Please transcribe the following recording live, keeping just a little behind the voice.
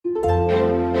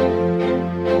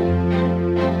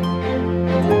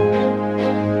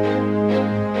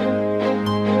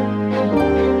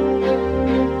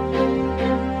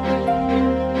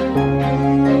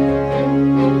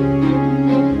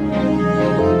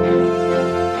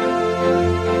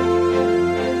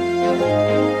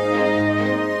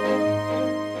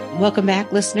Welcome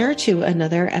back, listener, to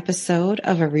another episode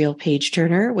of A Real Page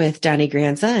Turner with Donnie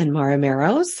Granza and Mara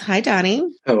Meros. Hi, Donnie.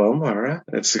 Hello, Mara.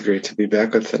 It's great to be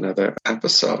back with another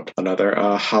episode, another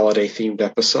holiday-themed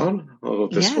episode. Oh,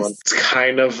 this one, it's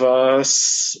kind of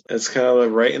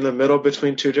right in the middle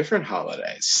between two different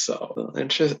holidays. So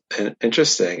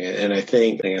interesting. And I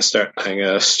think I'm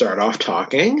gonna start off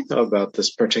talking about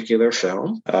this particular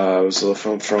film. It was a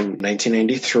film from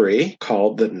 1993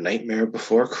 called The Nightmare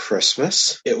Before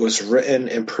Christmas. It was written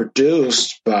and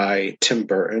produced by Tim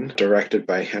Burton, directed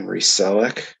by Henry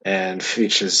Selick, and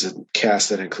features a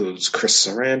cast that includes Chris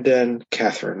Sarandon,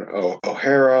 Catherine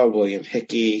O'Hara, William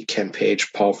Hickey, Ken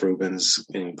Page, Paul Reubens,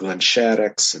 and Glenn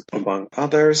Shaddix, among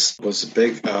others. It was a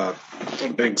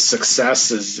big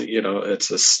success.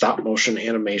 It's a stop motion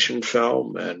animation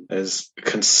film and is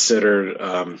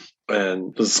considered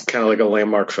and was kind of like a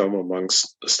landmark film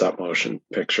amongst stop motion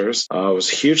pictures. It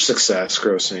was a huge success,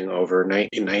 grossing over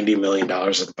 $90 million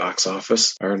at the box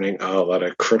office, earning a lot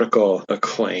of critical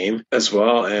acclaim as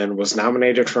well, and was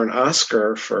nominated for an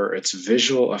Oscar for its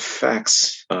visual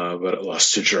effects, but it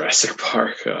lost to Jurassic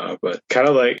Park. But kind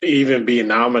of like even being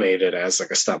nominated as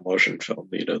like a stop motion film,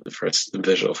 for its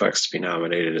visual effects to be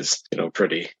nominated is,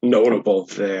 pretty notable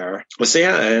there. So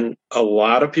yeah, and a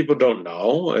lot of people don't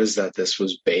know is that this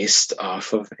was based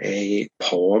off of a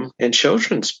poem and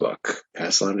children's book.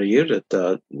 Pass on to you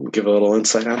to give a little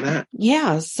insight on that.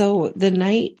 Yeah, so The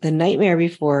Nightmare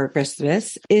Before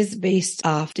Christmas is based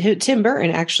off, Tim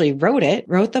Burton actually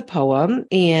wrote the poem,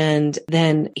 and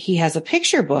then he has a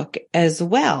picture book as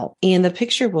well. And the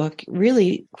picture book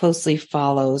really closely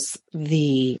follows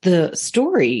the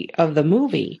story of the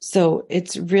movie. So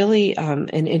it's really an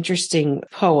interesting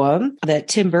poem that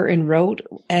Tim Burton wrote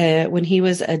when he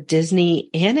was a Disney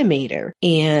animator,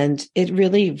 and it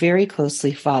really very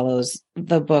closely follows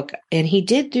the book. And he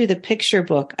did do the picture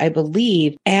book, I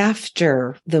believe,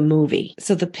 after the movie.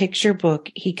 So the picture book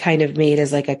he kind of made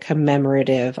as like a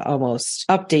commemorative almost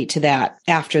update to that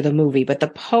after the movie. But the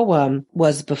poem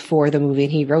was before the movie,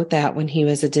 and he wrote that when he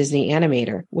was a Disney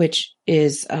animator, which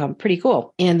is pretty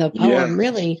cool. And the poem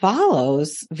really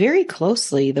follows very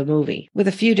closely the movie with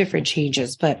a few different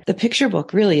changes. But the picture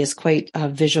book really is quite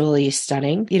visually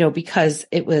stunning, because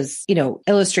it was,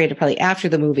 illustrated probably after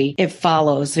the movie. It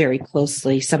follows very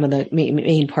closely some of the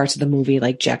main parts of the movie,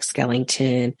 like Jack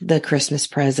Skellington, the Christmas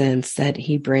presents that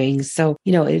he brings. So,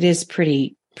 it is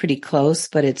pretty close,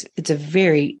 but it's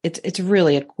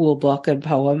really a cool book and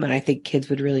poem, and I think kids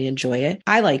would really enjoy it.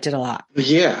 I liked it a lot.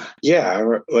 Yeah.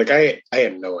 Like I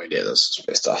had no idea this was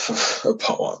based off of a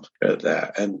poem or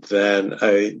that, and then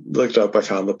I looked up. I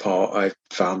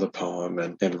found the poem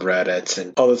and read it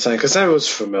and all the time because I was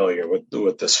familiar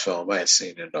with this film. I had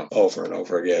seen it over and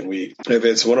over again. It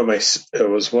was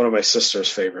one of my sister's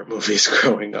favorite movies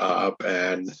growing up,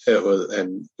 and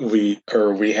we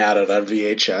had it on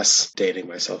VHS. Dating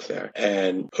myself there,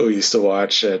 and we used to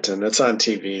watch it, and it's on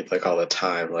TV like all the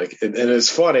time. Like, and it's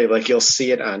funny, like you'll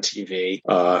see it on TV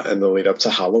in the lead up to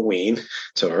Halloween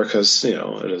tour, because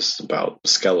it is about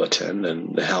skeleton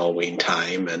and the Halloween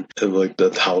time and like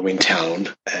the Halloween town,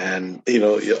 and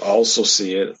you also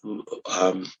see it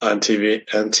on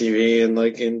TV and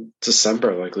like in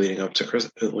December, like leading up to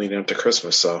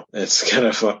Christmas. So it's kind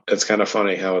of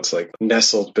funny how it's like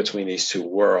nestled between these two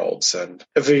worlds. And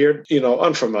if you're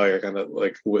unfamiliar kind of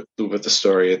like with the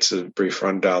story, it's a brief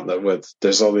rundown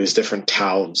there's all these different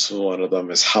towns. One of them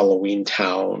is Halloween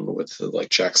Town with like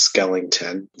Jack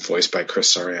Skellington, voiced by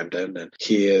Chris Sarandon,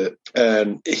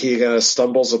 and he kind of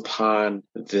stumbles upon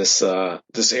this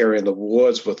area in the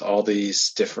woods with all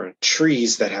these different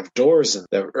trees that have doors in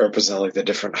that represent like the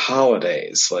different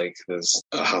holidays. Like there's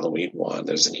a Halloween one,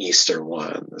 there's an Easter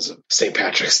one, there's a St.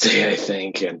 Patrick's Day, I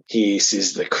think, and he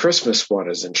sees the Christmas one,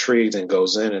 is intrigued and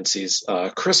goes in and sees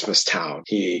Christmas Town.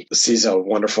 He sees how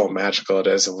wonderful and magical it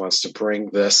is and wants to bring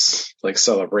this like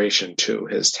celebration to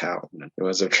his town. He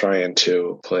ends up trying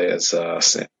to play as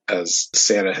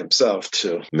Santa himself,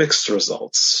 to mixed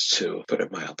results, to put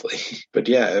it mildly. But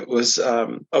yeah, it was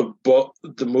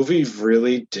the movie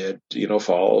really did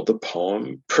follow the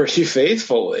poem pretty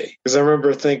faithfully, because I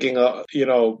remember thinking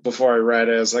before I read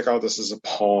it, I was like, oh, this is a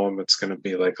poem, it's going to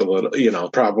be like a little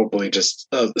probably just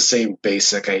the same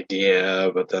basic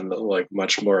idea, but then like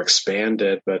much more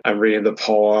expanded. But I'm reading the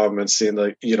poem and seeing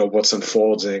like what's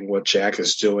unfolding, what Jack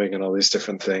is doing, and all these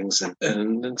different things,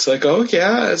 and it's like, oh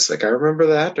yeah, it's like I remember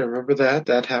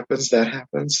that happens,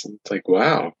 and it's like,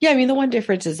 wow. Yeah, I mean, the one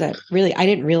difference is that really I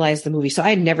didn't realize the movie, so I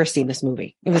had never seen this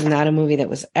movie. It was not a movie that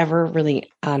was ever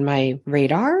really on my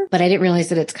radar, but I didn't realize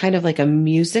that it's kind of like a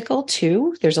musical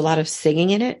too. There's a lot of singing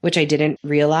in it, which I didn't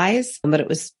realize, but it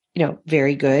was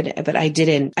very good, but I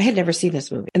had never seen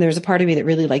this movie. And there was a part of me that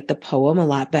really liked the poem a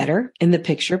lot better in the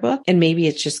picture book. And maybe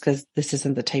it's just because this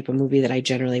isn't the type of movie that I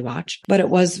generally watch, but it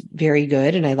was very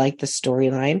good. And I liked the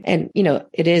storyline. And,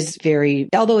 it is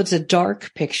although it's a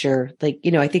dark picture,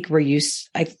 I think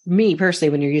me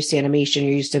personally, when you're used to animation,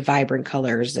 you're used to vibrant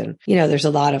colors and, there's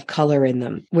a lot of color in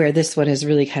them, where this one is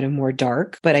really kind of more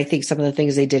dark. But I think some of the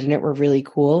things they did in it were really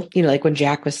cool. Like when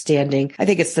Jack was standing, I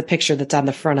think it's the picture that's on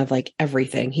the front of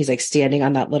everything. He's standing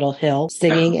on that little hill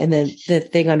singing, and then the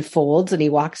thing unfolds and he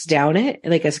walks down it,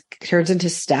 it turns into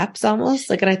steps almost.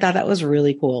 And I thought that was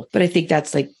really cool. But I think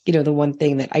that's the one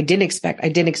thing that I didn't expect. I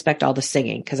didn't expect all the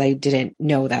singing because I didn't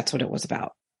know that's what it was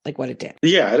about. What it did.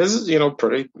 Yeah, it is,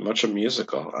 pretty much a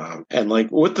musical. And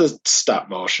with the stop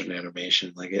motion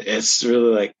animation, it's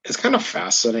really it's kind of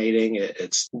fascinating.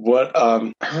 It's what,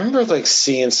 I remember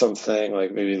seeing something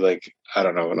maybe I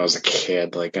don't know, when I was a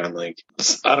kid, on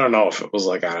I don't know if it was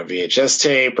on a VHS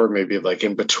tape or maybe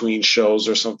in between shows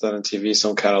or something on TV,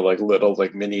 some kind of little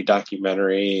mini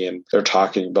documentary, and they're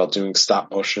talking about doing stop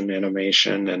motion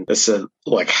animation, and it said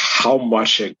how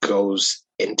much it goes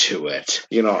into it,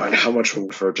 and how much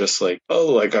for just a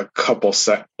couple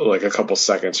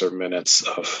seconds or minutes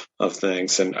of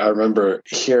things. And I remember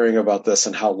hearing about this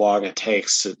and how long it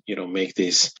takes to make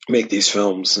these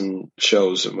films and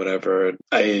shows and whatever. And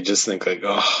I just think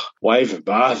why even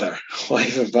bother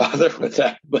with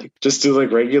that? Just do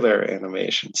regular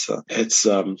animation. So it's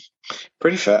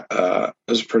it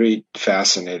was pretty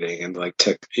fascinating and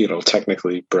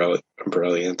technically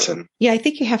brilliant. And yeah, I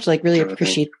think you have to really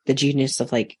appreciate the genius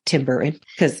of Tim Burton,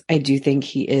 because I do think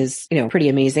he is pretty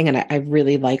amazing, and I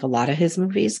really like a lot of his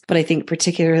movies. But I think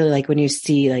particularly when you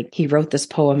see he wrote this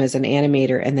poem as an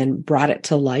animator and then brought it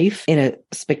to life in a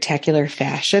spectacular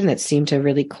fashion that seemed to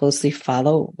really closely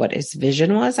follow what his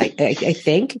vision was. I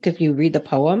think if you read the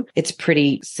poem, it's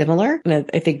pretty similar, and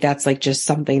I think that's just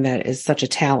something that is such a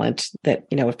talent that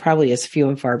it probably is few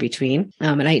and far between.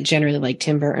 And I generally like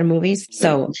Tim Burton movies,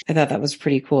 so I thought that was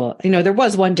pretty cool. There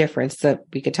was one difference that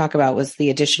we could talk about, was the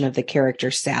addition of the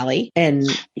character Sally, and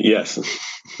yes,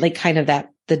 kind of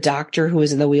the doctor who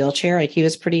was in the wheelchair. He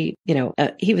was pretty,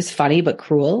 he was funny but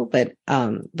cruel. But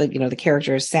the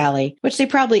character is Sally, which they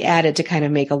probably added to kind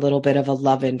of make a little bit of a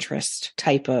love interest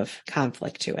type of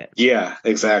conflict to it. Yeah,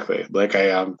 exactly.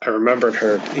 I remembered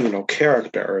her,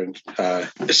 character,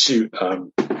 and she.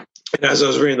 And as I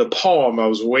was reading the poem, I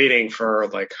was waiting for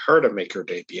her to make her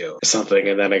debut or something.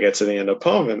 And then I get to the end of the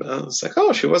poem and I was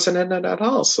oh, she wasn't in it at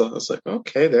all. So I was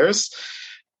okay, there's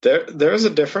a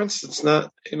difference. It's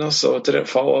not, so it didn't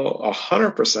follow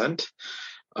 100%.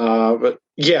 But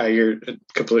yeah, you're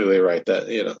completely right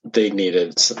that, they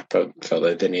needed some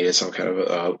kind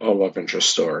of a love interest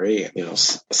story.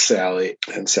 Sally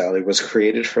was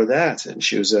created for that, and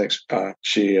she was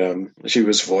she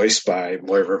was voiced by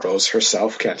Moira Rose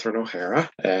herself, Catherine O'Hara,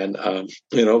 and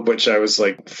which I was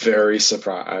very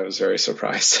surprised. I was very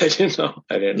surprised. I didn't know.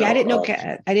 I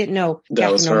didn't know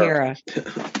Catherine O'Hara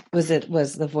was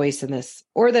the voice in this,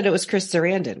 or that it was Chris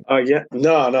Sarandon. Oh yeah,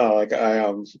 no.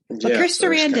 But Chris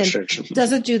Sarandon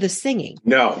doesn't do the singing.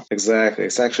 No, exactly.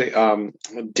 It's actually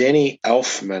Danny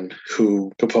Elfman,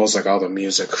 who composed all the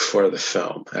music for the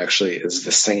film, actually is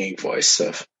the singing voice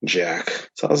of Jack.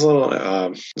 So that was a little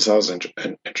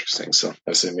interesting. So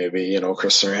obviously maybe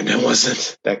Chris Sarandon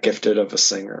wasn't that gifted of a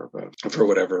singer, but for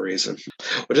whatever reason.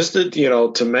 But just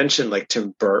to mention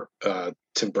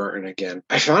Tim Burton again,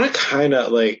 I found it kind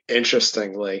of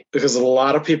interesting, because a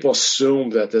lot of people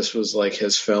assumed that this was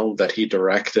his film that he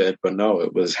directed, but no,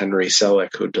 it was Henry Selick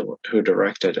who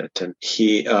directed it, and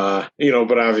he, but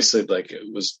obviously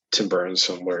it was Tim Burton's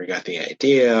film where he got the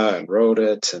idea and wrote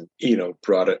it, and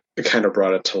brought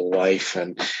it to life.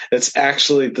 And it's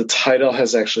actually, the title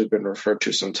has actually been referred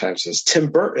to sometimes as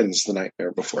Tim Burton's The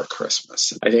Nightmare Before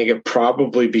Christmas. I think it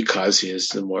probably because he is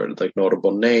the more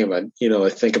notable name. And I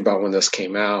think about when this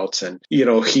came out, and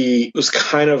he was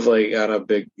kind of on a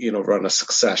big run of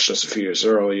success just a few years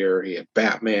earlier. He had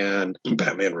Batman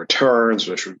Returns,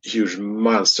 which were huge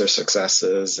monster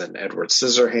successes, and Edward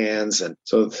Scissorhands and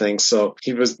so the things. So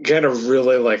he was kind of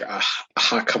really a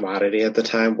hot commodity at the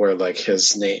time, where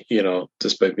his name,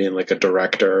 despite being a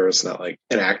director, it's not an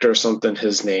actor or something,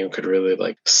 his name could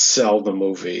really sell the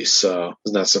movie. So I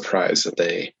was not surprised that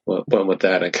they went with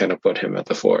that and kind of put him at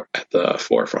the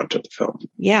forefront of the film.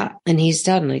 Yeah, and he's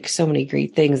done like so many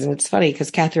great things. And it's funny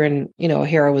because Catherine,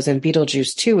 O'Hara was in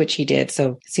Beetlejuice too, which he did.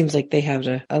 So it seems like they have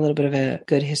a little bit of a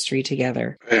good history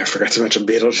together. Yeah, I forgot to mention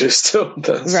Beetlejuice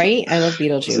too. Right? I love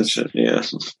Beetlejuice. Yeah.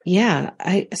 Yeah.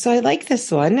 I like this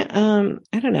one.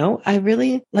 I don't know. I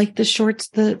really like the shorts,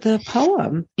 the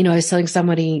poem. I was telling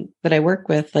somebody that I work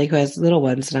with, like who has little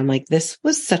ones, and I'm like, this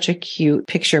was such a cute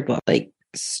picture book, like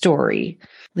story.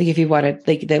 Like if you wanted,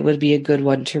 like that would be a good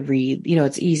one to read.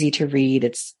 It's easy to read.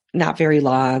 It's not very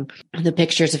long. The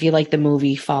pictures, if you like the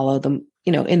movie, follow them,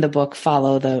 in the book,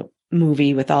 follow the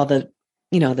movie with all the,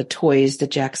 the toys to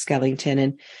Jack Skellington.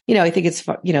 And, I think it's,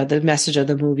 the message of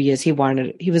the movie is he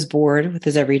was bored with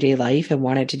his everyday life and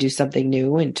wanted to do something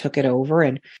new and took it over.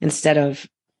 And instead of,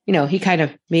 he kind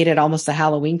of made it almost a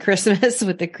Halloween Christmas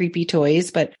with the creepy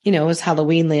toys, but, it was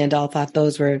Halloween Land all thought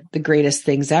those were the greatest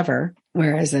things ever.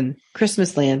 Whereas in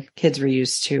Christmas Land, kids were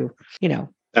used to,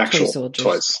 actual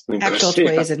toys. Actual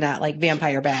toys and not like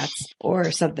vampire bats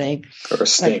or something or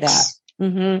snakes. Like that.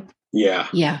 Mm-hmm.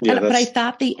 Yeah. But I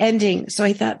thought the ending,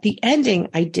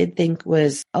 I did think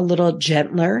was a little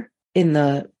gentler in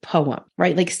the poem,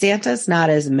 right? Like Santa's not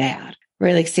as mad,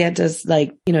 right? Like Santa's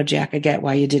like, Jack, I get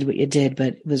why you did what you did,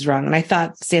 but it was wrong. And I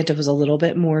thought Santa was a little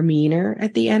bit more meaner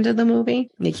at the end of the movie.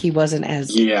 Like he wasn't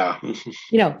as, he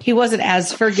wasn't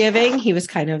as forgiving. He was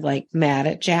kind of like mad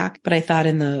at Jack. But I thought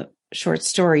in the short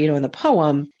story, in the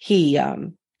poem, he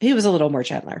was a little more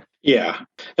gentler. Yeah.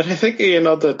 And I think,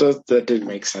 that did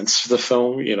make sense for the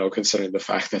film, considering the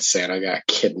fact that Santa got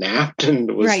kidnapped and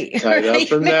was tied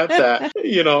up in that,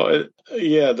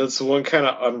 that's one kind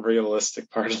of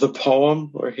unrealistic part of the poem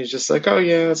where he's just like, oh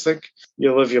yeah, it's like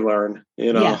you live, you learn,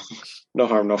 no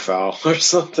harm, no foul or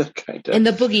something kind of. And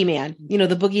the boogeyman,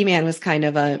 the boogeyman was kind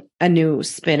of a new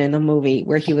spin in the movie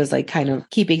where he was like kind of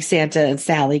keeping Santa and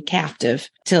Sally captive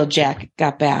till Jack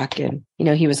got back. And,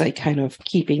 he was like kind of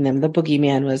keeping them. The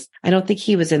boogeyman I don't think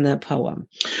he was in the poem.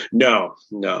 No,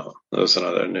 that was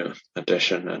another new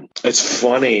addition. And it's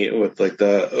funny with like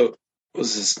what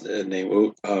was his name?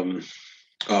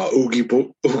 Oogie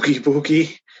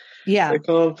Boogie. Yeah. They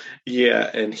call him. Yeah.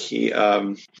 And he,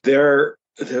 there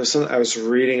was something I was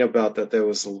reading about that there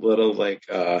was a little like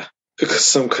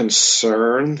some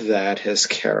concern that his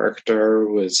character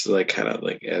was like kind of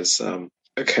like as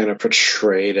kind of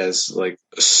portrayed as like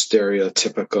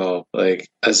stereotypical, like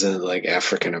as in like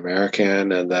African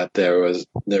American, and that there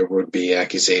would be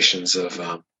accusations of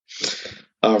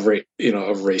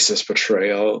racist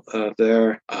portrayal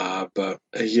there. But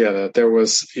that there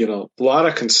was a lot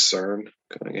of concern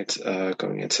going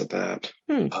into that.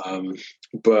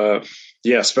 But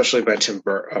yeah, especially by Tim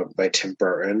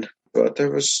Burton. But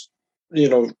there was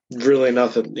really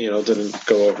nothing didn't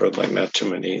go over like not too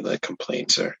many like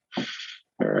complaints or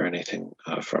anything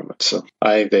from it. So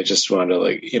I think they just wanted to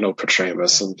like portray him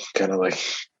as some kind of like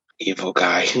evil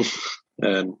guy,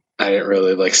 and I didn't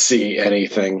really like see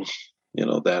anything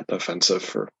that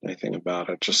offensive or anything about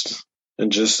it. Just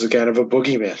kind of a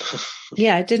boogeyman.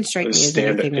 Yeah, it didn't strike me as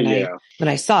anything when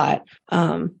I saw it.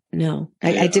 No,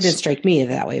 I didn't strike me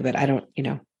that way, but I don't,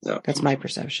 no. That's my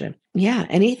perception. Yeah.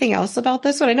 Anything else about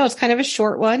this one? I know it's kind of a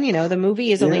short one. The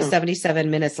movie is only 77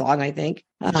 minutes long, I think.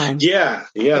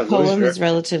 The poem is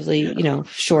relatively,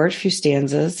 short, few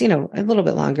stanzas, a little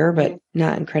bit longer, but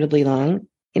not incredibly long,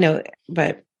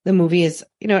 but the movie is,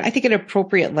 I think an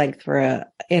appropriate length for a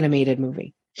animated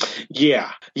movie.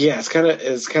 Yeah. It's kind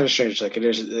of strange. Like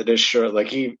it is short.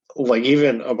 Like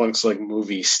even amongst like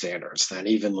movie standards, then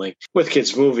even like with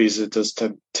kids' movies, it does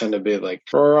tend to be like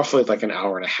roughly like an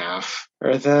hour and a half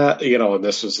or that. And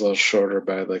this was a little shorter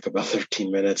by like about 13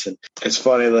 minutes. And it's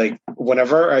funny, like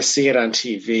whenever I see it on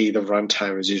TV, the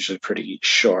runtime is usually pretty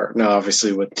short. Now,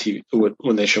 obviously,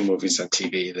 when they show movies on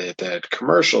TV, they had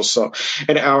commercials, so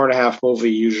an hour and a half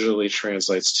movie usually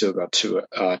translates to about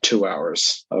 2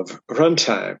 hours of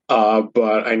runtime.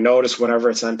 But I notice whenever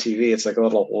it's on TV, it's like a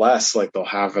little less. Like they'll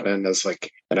have it in as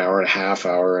like an hour and a half,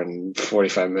 hour and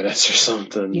 45 minutes or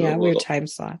something. Yeah, weird time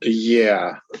slot.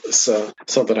 Yeah, so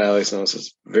something I always notice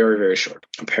is very, very short.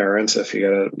 Parents, if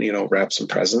you gotta wrap some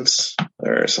presents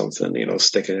or something,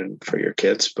 stick it in for your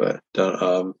kids, but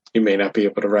don't, you may not be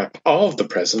able to wrap all of the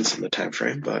presents in the time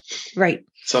frame, but right,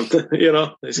 something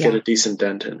let's get a decent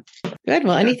dent in. Good.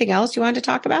 Well, anything else you wanted to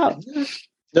talk about?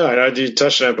 No, I know you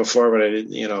touched on it before, but I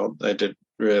didn't. I did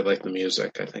really like the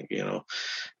music. I think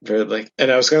very like,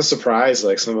 and I was kind of surprised,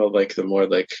 like some of like the more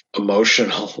like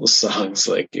emotional songs,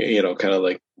 like kind of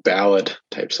like ballad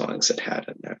type songs it had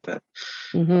in there that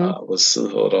was a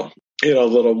little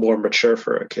more mature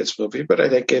for a kids movie, but I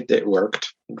think it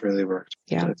worked. It really worked.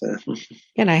 Yeah.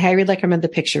 And I highly recommend the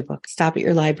picture book. Stop at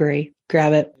your library,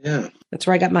 grab it. Yeah. That's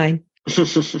where I got mine.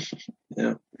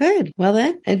 Yeah. Good. Well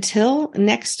then, until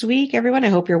next week, everyone, I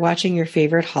hope you're watching your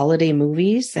favorite holiday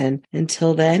movies. And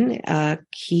until then,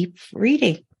 keep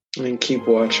reading. And keep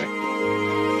watching.